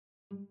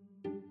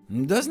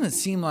Doesn't it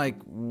seem like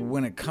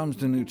when it comes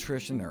to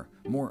nutrition, there are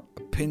more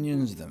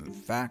opinions than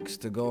facts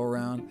to go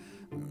around?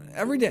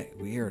 Every day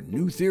we hear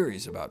new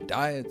theories about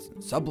diets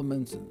and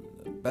supplements and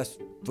the best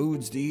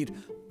foods to eat.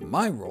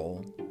 My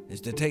role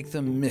is to take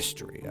the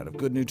mystery out of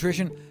good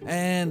nutrition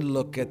and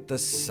look at the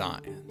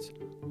science.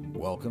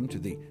 Welcome to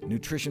the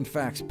Nutrition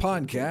Facts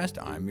Podcast.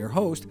 I'm your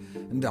host,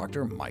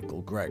 Dr.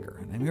 Michael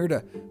Greger, and I'm here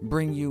to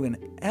bring you an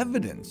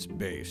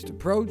evidence-based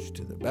approach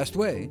to the best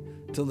way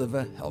to live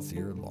a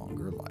healthier,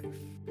 longer life.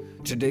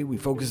 Today we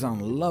focus on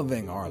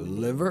loving our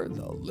liver.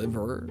 The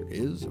liver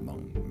is,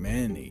 among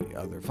many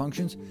other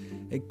functions,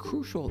 a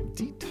crucial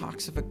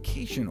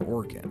detoxification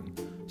organ.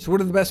 So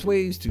what are the best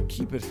ways to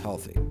keep it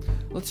healthy?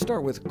 Let's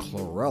start with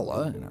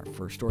chlorella. In our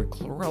first story,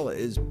 chlorella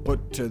is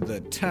put to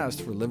the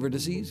test for liver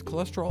disease,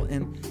 cholesterol,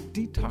 and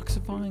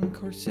detoxifying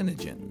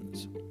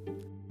carcinogens.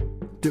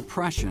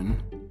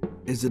 Depression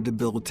is a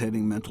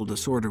debilitating mental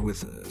disorder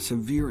with a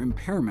severe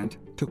impairment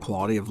to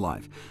quality of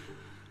life.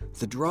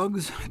 The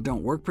drugs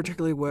don't work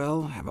particularly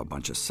well, have a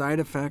bunch of side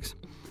effects,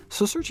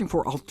 so searching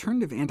for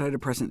alternative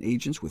antidepressant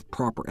agents with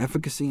proper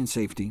efficacy and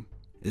safety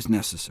is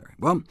necessary.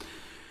 Well,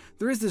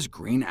 there is this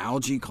green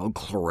algae called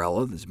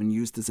chlorella that's been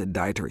used as a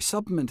dietary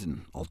supplement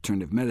in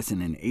alternative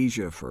medicine in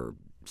Asia for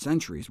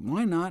centuries.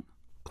 Why not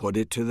put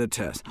it to the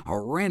test? A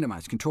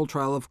randomized controlled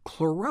trial of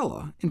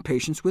chlorella in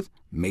patients with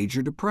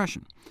major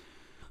depression.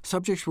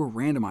 Subjects were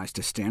randomized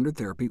to standard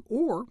therapy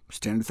or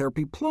standard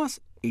therapy plus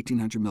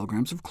 1,800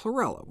 milligrams of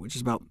chlorella, which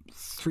is about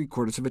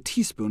 3/4 of a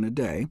teaspoon a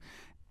day,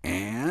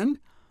 and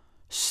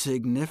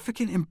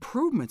significant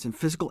improvements in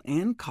physical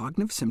and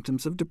cognitive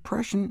symptoms of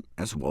depression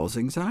as well as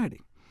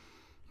anxiety.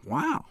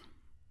 Wow.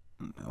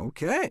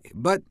 OK,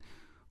 but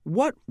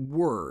what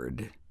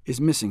word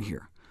is missing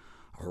here?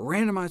 A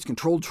randomized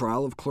controlled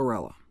trial of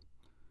chlorella.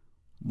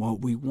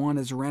 What we want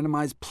is a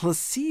randomized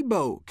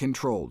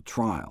placebo-controlled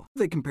trial.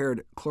 They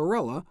compared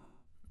chlorella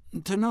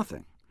to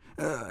nothing.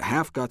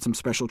 Half got some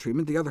special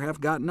treatment, the other half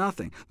got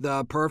nothing.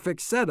 The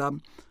perfect setup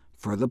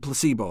for the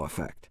placebo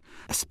effect,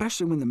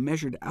 especially when the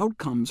measured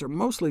outcomes are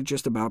mostly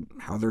just about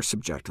how they're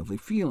subjectively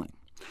feeling.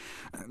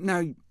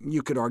 Now,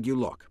 you could argue,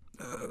 look,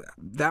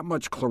 that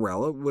much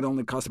chlorella would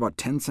only cost about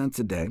 10 cents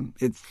a day.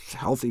 It's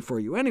healthy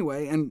for you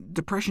anyway, and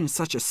depression is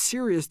such a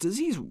serious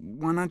disease,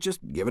 why not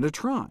just give it a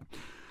try?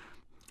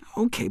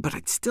 OK, but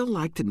I'd still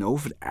like to know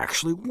if it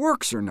actually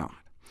works or not.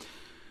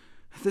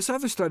 This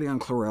other study on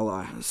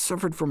chlorella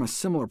suffered from a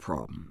similar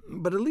problem,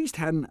 but at least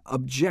had an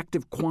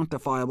objective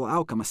quantifiable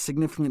outcome, a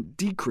significant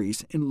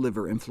decrease in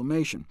liver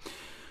inflammation.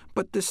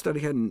 But this study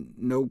had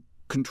no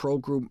control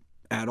group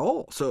at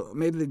all, so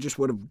maybe they just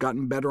would have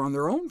gotten better on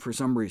their own for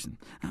some reason.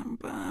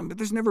 But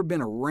there's never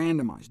been a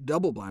randomized,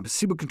 double-blind,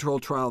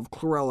 placebo-controlled trial of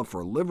chlorella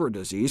for liver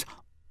disease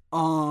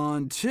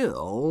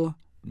until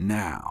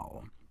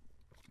now.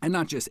 And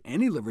not just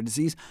any liver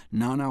disease,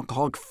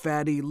 non-alcoholic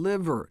fatty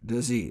liver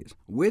disease,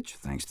 which,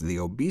 thanks to the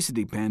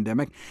obesity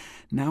pandemic,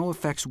 now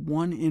affects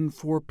 1 in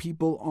 4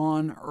 people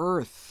on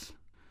Earth.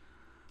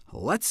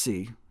 Let's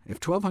see if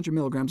 1,200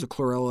 milligrams of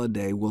chlorella a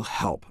day will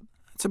help.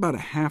 It's about a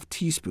half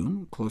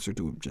teaspoon, closer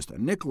to just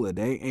a nickel a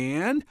day,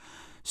 and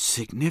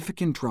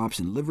significant drops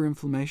in liver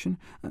inflammation,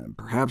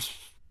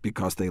 perhaps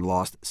because they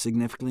lost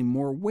significantly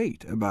more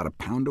weight, about a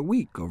pound a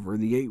week over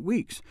the 8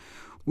 weeks,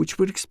 which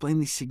would explain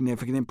the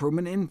significant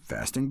improvement in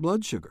fasting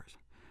blood sugars.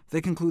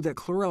 They conclude that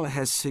chlorella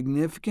has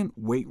significant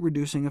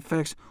weight-reducing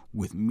effects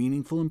with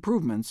meaningful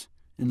improvements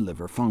in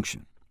liver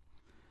function.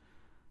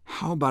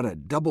 How about a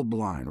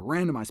double-blind,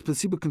 randomized,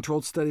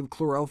 placebo-controlled study of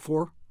chlorella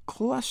for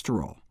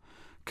cholesterol?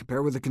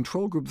 Compared with the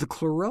control group, the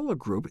chlorella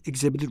group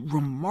exhibited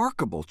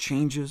remarkable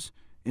changes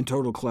in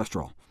total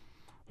cholesterol.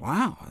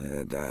 Wow,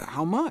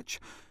 how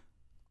much?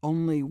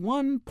 Only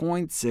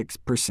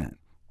 1.6%.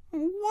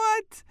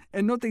 What?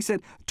 And note they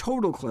said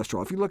total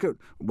cholesterol. If you look at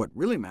what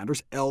really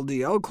matters,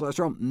 LDL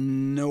cholesterol,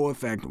 no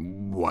effect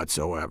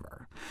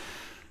whatsoever.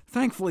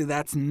 Thankfully,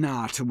 that's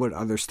not what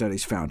other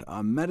studies found.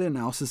 A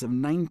meta-analysis of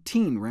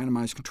 19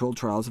 randomized controlled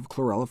trials of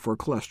chlorella for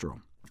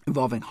cholesterol,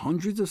 involving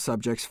hundreds of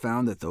subjects,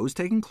 found that those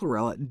taking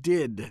chlorella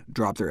did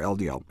drop their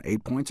LDL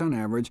 8 points on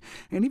average,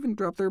 and even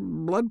drop their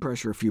blood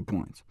pressure a few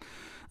points.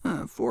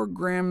 4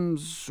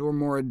 grams or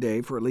more a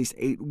day for at least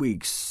 8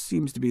 weeks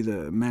seems to be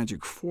the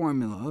magic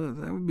formula.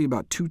 That would be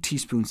about 2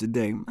 teaspoons a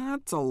day.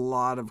 That's a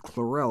lot of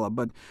chlorella,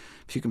 but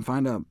if you can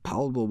find a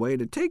palatable way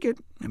to take it,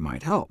 it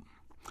might help.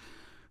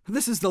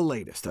 This is the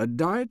latest, a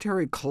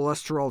dietary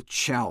cholesterol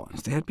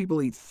challenge. They had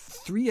people eat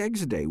 3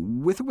 eggs a day,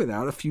 with or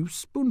without a few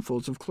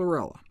spoonfuls of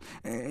chlorella.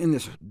 In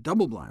this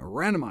double-blind,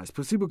 randomized,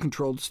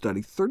 placebo-controlled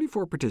study,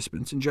 34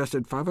 participants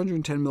ingested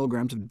 510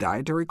 milligrams of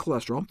dietary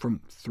cholesterol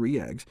from 3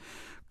 eggs,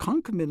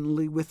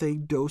 concomitantly with a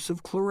dose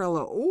of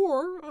chlorella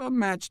or a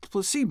matched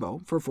placebo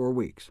for 4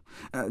 weeks.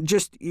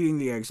 Just eating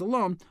the eggs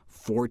alone,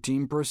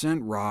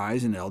 14%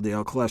 rise in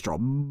LDL cholesterol,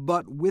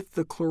 but with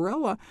the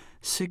chlorella,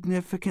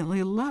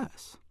 significantly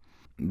less.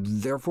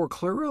 Therefore,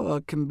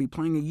 chlorella can be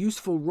playing a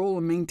useful role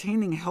in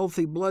maintaining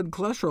healthy blood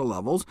cholesterol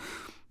levels.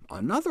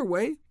 Another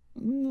way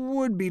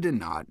would be to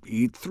not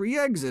eat 3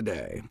 eggs a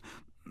day.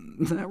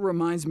 That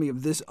reminds me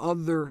of this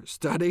other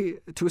study.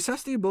 To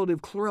assess the ability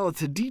of chlorella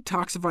to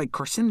detoxify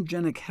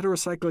carcinogenic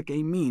heterocyclic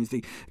amines,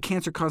 the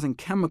cancer-causing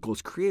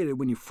chemicals created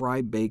when you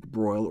fry, bake,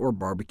 broil, or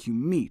barbecue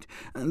meat.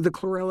 The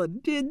chlorella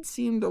did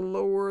seem to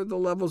lower the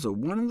levels of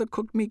one of the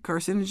cooked meat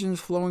carcinogens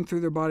flowing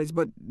through their bodies,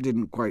 but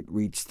didn't quite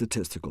reach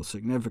statistical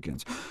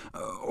significance.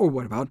 Or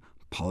what about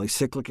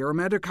polycyclic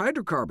aromatic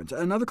hydrocarbons,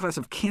 another class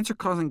of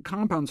cancer-causing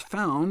compounds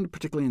found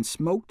particularly in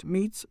smoked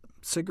meats,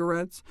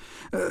 cigarettes,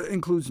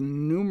 includes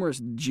numerous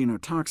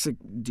genotoxic,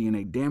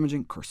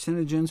 DNA-damaging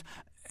carcinogens,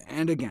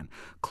 and again,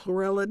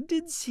 chlorella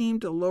did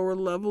seem to lower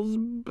levels,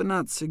 but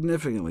not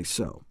significantly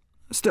so.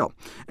 Still,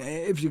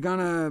 if you're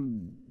gonna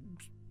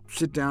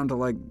sit down to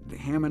like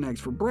ham and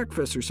eggs for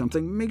breakfast or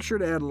something, make sure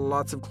to add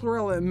lots of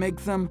chlorella and make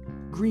them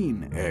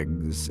green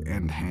eggs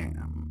and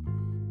ham.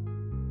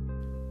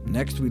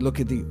 Next, we look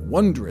at the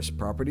wondrous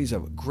properties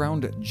of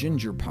ground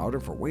ginger powder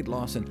for weight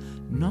loss and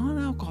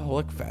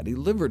non-alcoholic fatty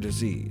liver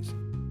disease.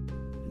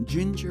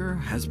 Ginger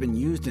has been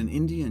used in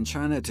India and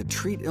China to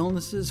treat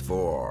illnesses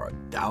for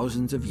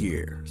thousands of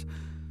years.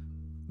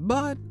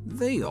 But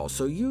they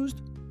also used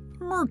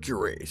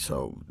mercury,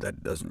 so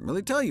that doesn't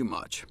really tell you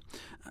much.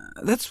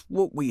 That's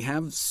what we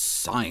have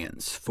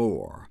science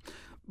for.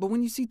 But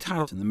when you see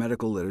titles in the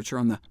medical literature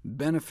on the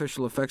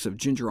beneficial effects of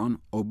ginger on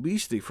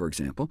obesity, for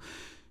example,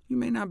 you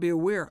may not be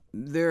aware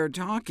they're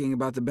talking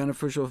about the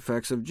beneficial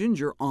effects of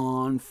ginger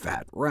on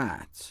fat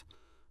rats.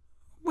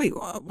 Wait,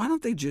 why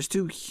don't they just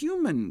do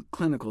human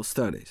clinical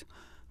studies?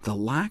 The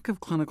lack of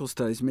clinical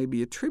studies may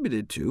be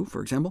attributed to,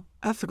 for example,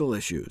 ethical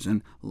issues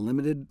and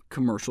limited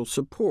commercial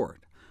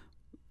support.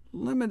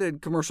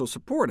 Limited commercial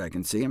support, I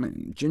can see. I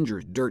mean,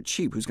 ginger's dirt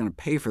cheap. Who's going to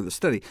pay for the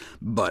study?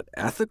 But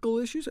ethical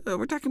issues?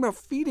 We're talking about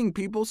feeding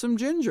people some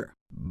ginger.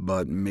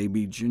 But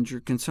maybe ginger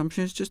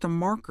consumption is just a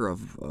marker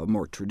of a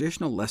more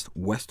traditional, less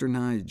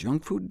westernized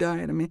junk food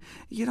diet? I mean,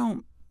 you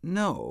don't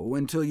know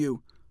until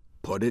you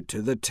put it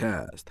to the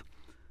test.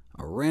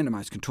 A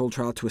randomized controlled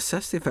trial to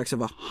assess the effects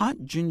of a hot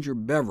ginger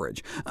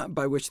beverage,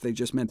 by which they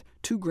just meant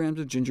 2 grams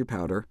of ginger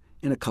powder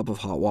in a cup of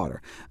hot water.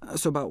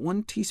 So about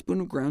 1 teaspoon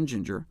of ground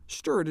ginger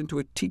stirred into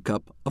a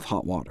teacup of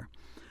hot water.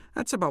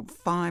 That's about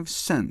 5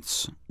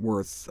 cents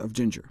worth of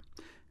ginger.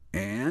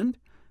 And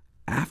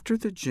after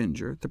the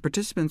ginger, the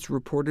participants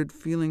reported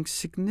feeling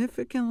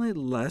significantly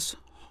less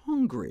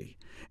hungry.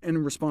 And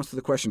in response to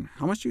the question,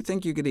 how much do you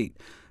think you could eat?,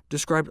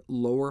 described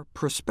lower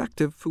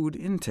prospective food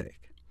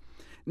intake.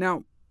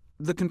 Now,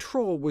 the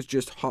control was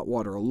just hot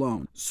water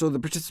alone, so the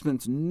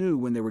participants knew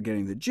when they were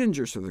getting the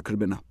ginger, so there could have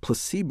been a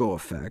placebo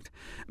effect.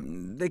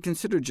 They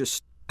considered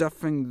just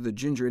stuffing the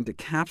ginger into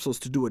capsules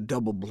to do a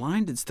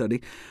double-blinded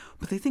study,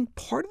 but they think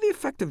part of the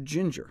effect of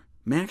ginger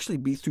may actually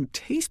be through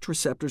taste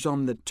receptors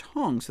on the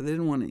tongue, so they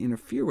didn't want to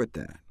interfere with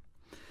that.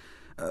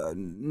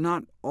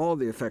 Not all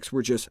the effects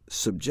were just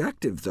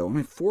subjective, though. I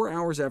mean, 4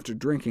 hours after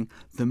drinking,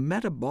 the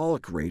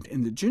metabolic rate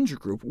in the ginger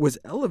group was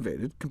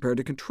elevated compared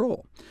to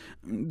control,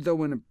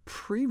 though in a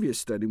previous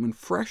study, when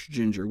fresh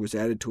ginger was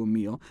added to a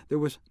meal, there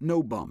was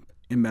no bump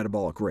in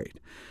metabolic rate.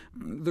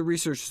 The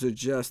research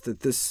suggests that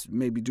this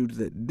may be due to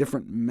the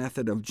different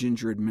method of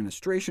ginger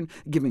administration,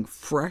 giving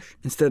fresh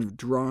instead of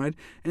dried,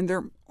 and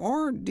there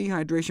are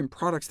dehydration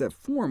products that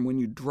form when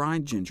you dry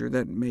ginger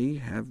that may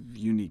have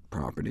unique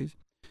properties.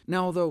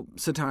 Now, although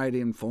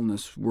satiety and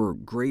fullness were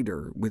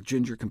greater with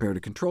ginger compared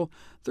to control,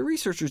 the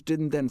researchers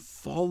didn't then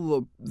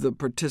follow the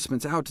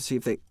participants out to see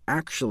if they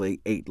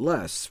actually ate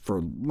less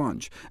for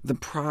lunch. The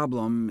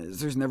problem is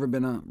there's never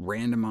been a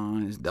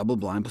randomized,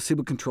 double-blind,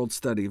 placebo-controlled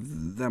study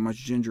of that much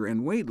ginger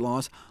and weight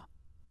loss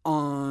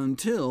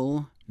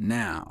until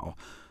now.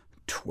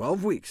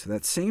 12 weeks,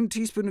 that same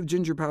teaspoon of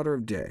ginger powder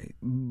a day,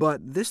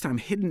 but this time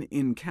hidden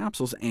in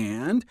capsules,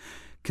 and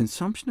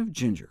consumption of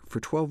ginger for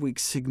 12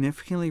 weeks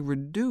significantly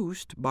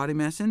reduced body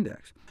mass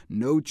index.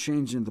 No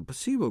change in the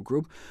placebo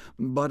group,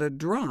 but a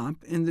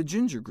drop in the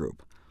ginger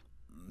group,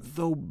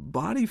 though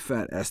body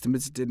fat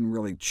estimates didn't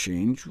really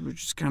change,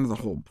 which is kind of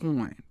the whole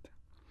point.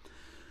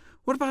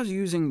 What about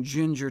using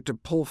ginger to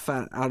pull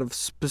fat out of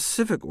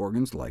specific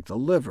organs like the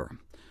liver?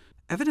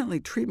 Evidently,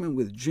 treatment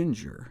with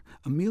ginger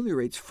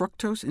ameliorates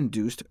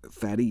fructose-induced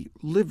fatty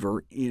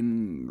liver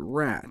in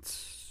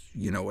rats.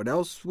 You know what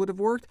else would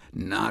have worked?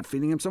 Not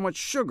feeding him so much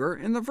sugar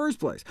in the first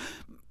place.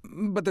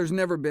 But there's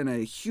never been a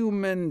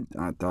human...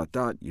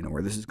 you know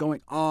where this is going,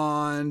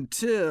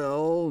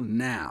 until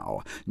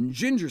now.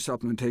 Ginger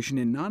supplementation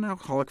in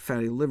non-alcoholic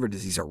fatty liver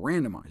disease, a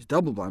randomized,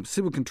 double-blind,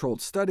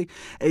 placebo-controlled study,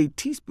 a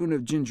teaspoon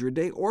of ginger a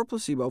day or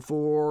placebo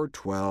for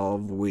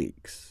 12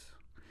 weeks.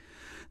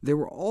 They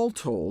were all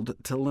told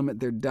to limit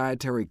their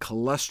dietary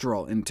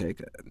cholesterol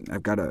intake.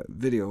 I've got a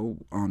video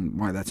on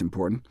why that's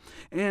important,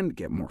 and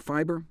get more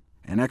fiber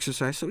and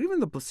exercise, so even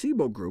the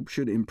placebo group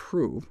should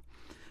improve.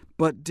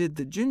 But did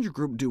the ginger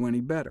group do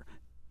any better?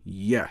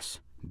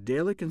 Yes.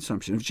 Daily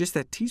consumption of just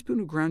that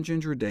teaspoon of ground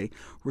ginger a day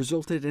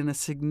resulted in a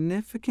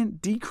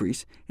significant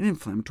decrease in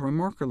inflammatory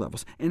marker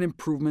levels, and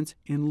improvements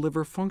in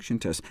liver function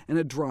tests, and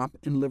a drop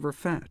in liver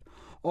fat,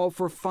 all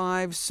for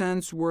 5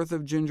 cents worth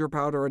of ginger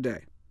powder a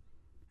day.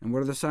 And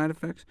what are the side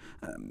effects?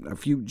 A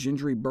few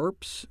gingery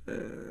burps.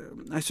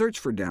 I searched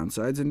for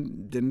downsides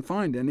and didn't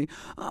find any,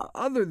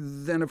 other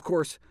than, of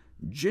course,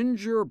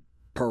 ginger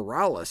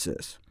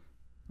paralysis.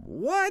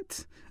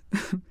 What?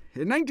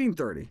 In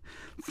 1930,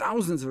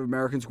 thousands of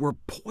Americans were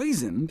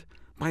poisoned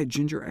by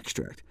ginger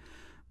extract.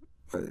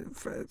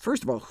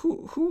 First of all,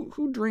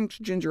 who drinks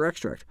ginger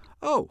extract?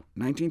 Oh,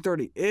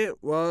 1930,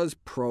 it was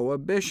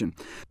Prohibition.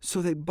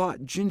 So they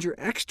bought ginger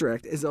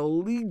extract as a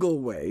legal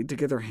way to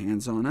get their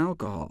hands on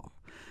alcohol.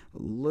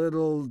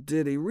 Little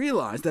did he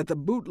realize that the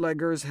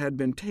bootleggers had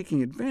been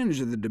taking advantage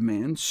of the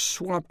demand,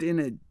 swapped in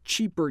a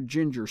cheaper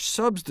ginger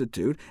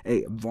substitute,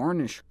 a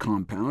varnish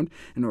compound,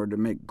 in order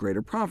to make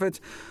greater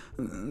profits.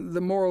 The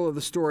moral of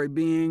the story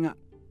being,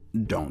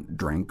 don't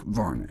drink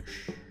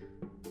varnish.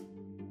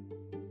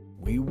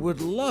 We would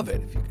love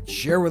it if you could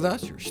share with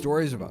us your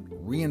stories about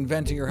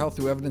reinventing your health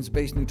through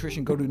evidence-based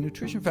nutrition. Go to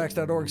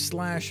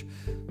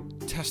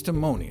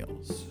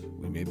nutritionfacts.org/testimonials.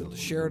 We may be able to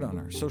share it on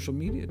our social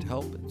media to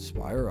help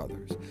inspire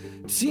others.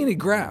 To see any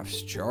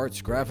graphs,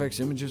 charts, graphics,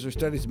 images, or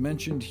studies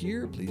mentioned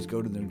here, please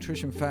go to the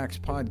Nutrition Facts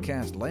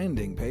podcast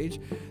landing page.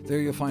 There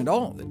you'll find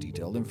all the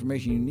detailed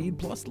information you need,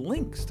 plus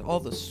links to all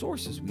the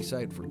sources we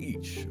cite for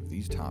each of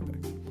these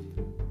topics.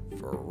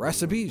 For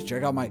recipes,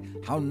 check out my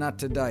How Not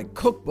to Die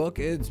cookbook.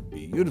 It's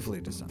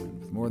beautifully designed,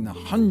 with more than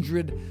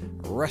 100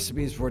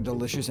 recipes for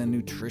delicious and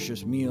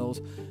nutritious meals,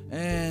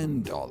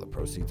 and all the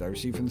proceeds I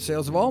receive from the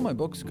sales of all my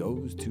books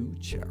goes to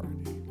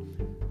charity.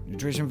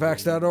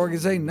 NutritionFacts.org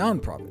is a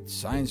nonprofit,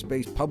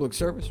 science-based public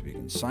service where you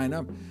can sign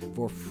up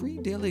for free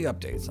daily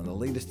updates on the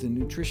latest in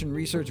nutrition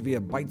research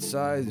via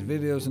bite-sized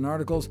videos and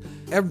articles.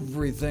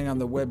 Everything on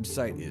the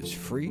website is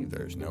free.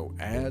 There's no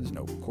ads,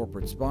 no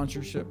corporate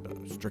sponsorship,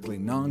 strictly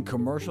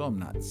non-commercial. I'm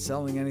not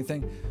selling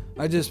anything.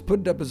 I just put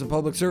it up as a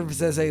public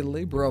service, as a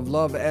labor of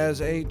love,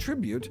 as a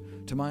tribute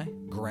to my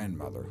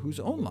grandmother,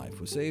 whose own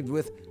life was saved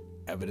with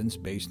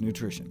evidence-based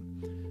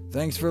nutrition.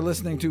 Thanks for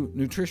listening to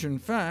Nutrition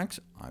Facts.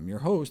 I'm your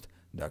host,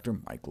 Dr.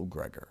 Michael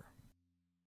Greger.